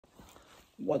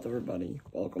What's up, everybody?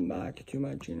 Welcome back to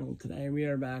my channel. Today we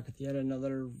are back with yet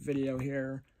another video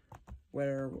here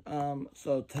where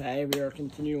so today we are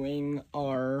continuing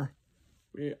our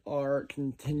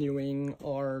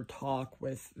talk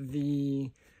with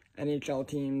the NHL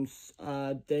teams,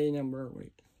 day number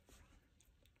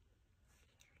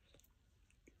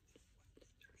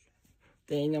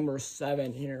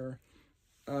 7 here.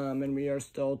 And we are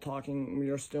still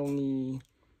in the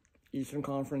Eastern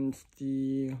Conference.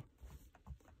 What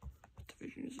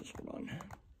division is this one on?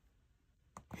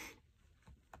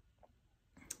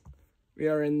 We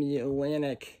are in the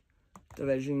Atlantic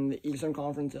Division, the Eastern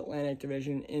Conference Atlantic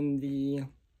Division,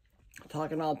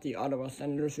 talking about the Ottawa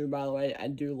Senators, who, by the way, I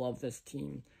do love this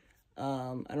team. I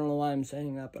don't know why I'm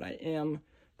saying that, but I am.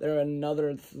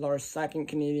 This is our second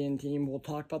Canadian team. We'll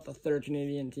talk about the third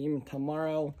Canadian team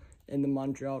tomorrow in the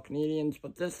Montreal Canadiens,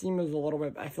 but this team is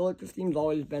I feel like this team's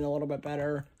always been a little bit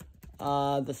better.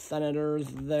 The Senators,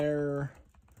 their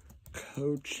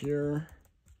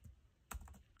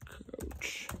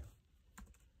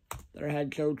their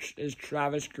head coach is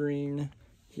Travis Green.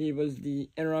 He was the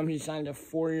interim. He signed a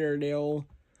 4-year deal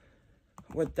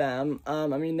with them. I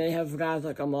mean, they have guys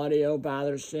like Amadio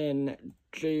Batherson,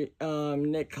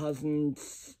 Nick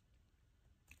Cousins,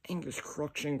 Angus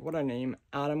Crookshank, what a name,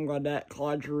 Adam Gaudette,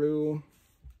 Claude Giroux,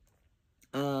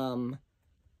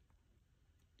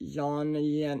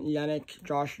 Yannick,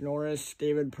 Josh Norris,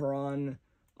 David Perron,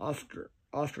 Oscar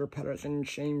Pedersen,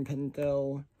 Shane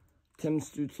Pinto, Tim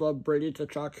Stützle, Brady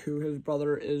Tkachuk, who his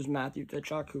brother is Matthew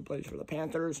Tkachuk, who plays for the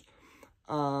Panthers.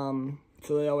 So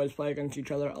they always play against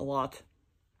each other a lot.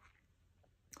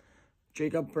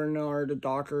 Jacob Bernard,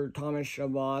 Docker, Thomas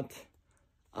Chabot,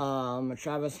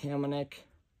 Travis Hamonic,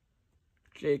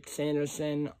 Jake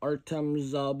Sanderson, Artem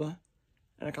Zub,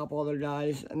 and a couple other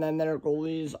guys. And then their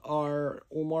goalies are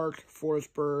Ulmark,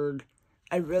 Forsberg.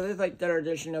 I really like their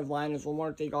addition of Linus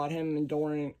Ulmark. They got him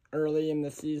early in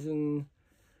the season,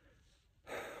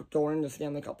 during the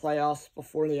Stanley Cup playoffs,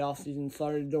 before the offseason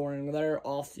started, during their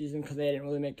offseason, because they didn't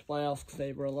really make the playoffs because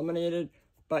they were eliminated.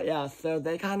 But yeah, so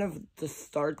they kind of, to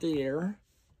start the year,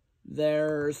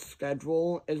 their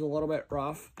schedule is a little bit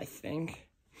rough, I think.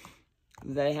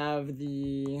 They have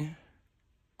the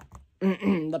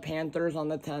Panthers on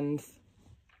the 10th,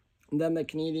 then the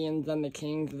Canadiens, then the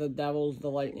Kings, the Devils, the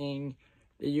Lightning,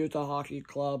 the Utah Hockey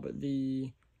Club,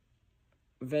 the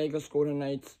Vegas Golden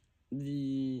Knights,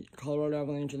 the Colorado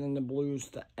Avalanche, and then the Blues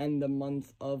to end the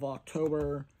month of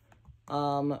October.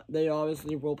 They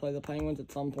obviously will play the Penguins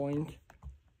at some point.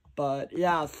 But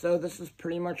yeah, so that was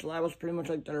pretty much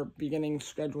like their beginning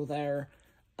schedule there.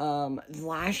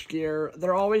 Last year,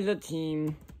 they're always a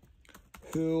team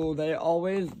who they're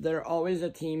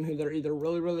either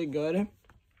really, really good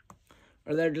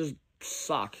or they just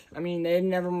suck. I mean, they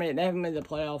haven't made the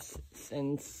playoffs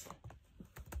since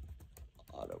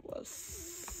Ottawa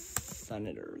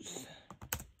Senators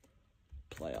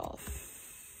playoff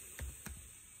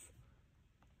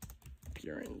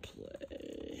appearance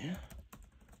play.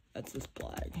 That's this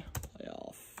flag.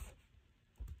 Playoff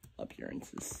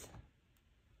appearances.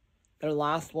 Their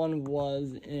last one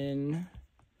was in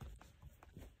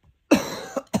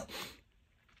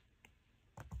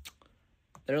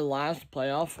their last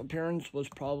playoff appearance was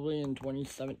probably in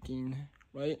 2017,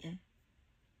 right?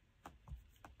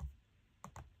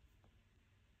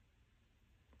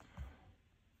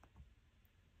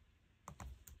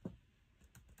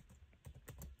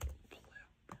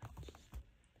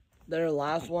 Their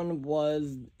last one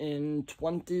was in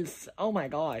oh my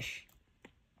gosh.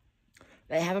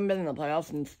 They haven't been in the playoffs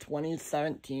since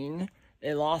 2017.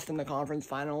 They lost in the conference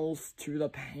finals to the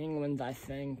Penguins, I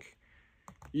think.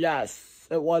 Yes,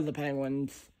 it was the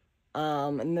Penguins.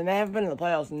 And then they haven't been in the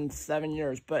playoffs in 7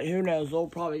 years, but who knows, they'll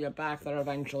probably get back there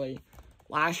eventually.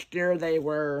 Last year they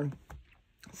were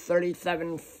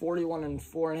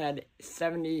 37-41-4 and had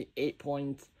 78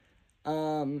 points.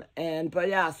 But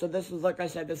yeah, so this is, like I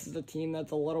said, this is a team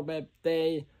that's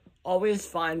they always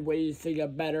find ways to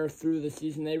get better through the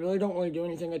season. They really don't do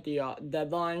anything at the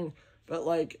deadline, but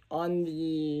like on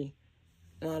the,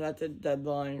 not the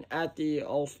deadline, on the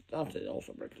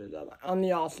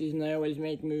off season, they always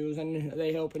make moves and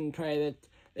they hope and pray that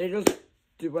they just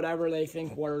do whatever they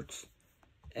think works,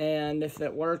 and if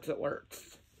it works, it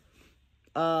works.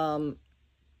 But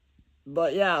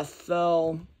yeah,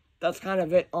 so that's kind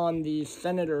of it on the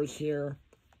Senators here.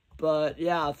 But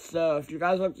yeah, so if you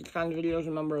guys like these kinds of videos,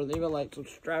 remember, leave a like,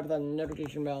 subscribe to the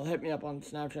notification bell, hit me up on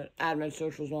Snapchat, add my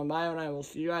socials on bio, and I will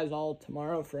see you guys all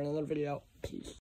tomorrow for another video. Peace.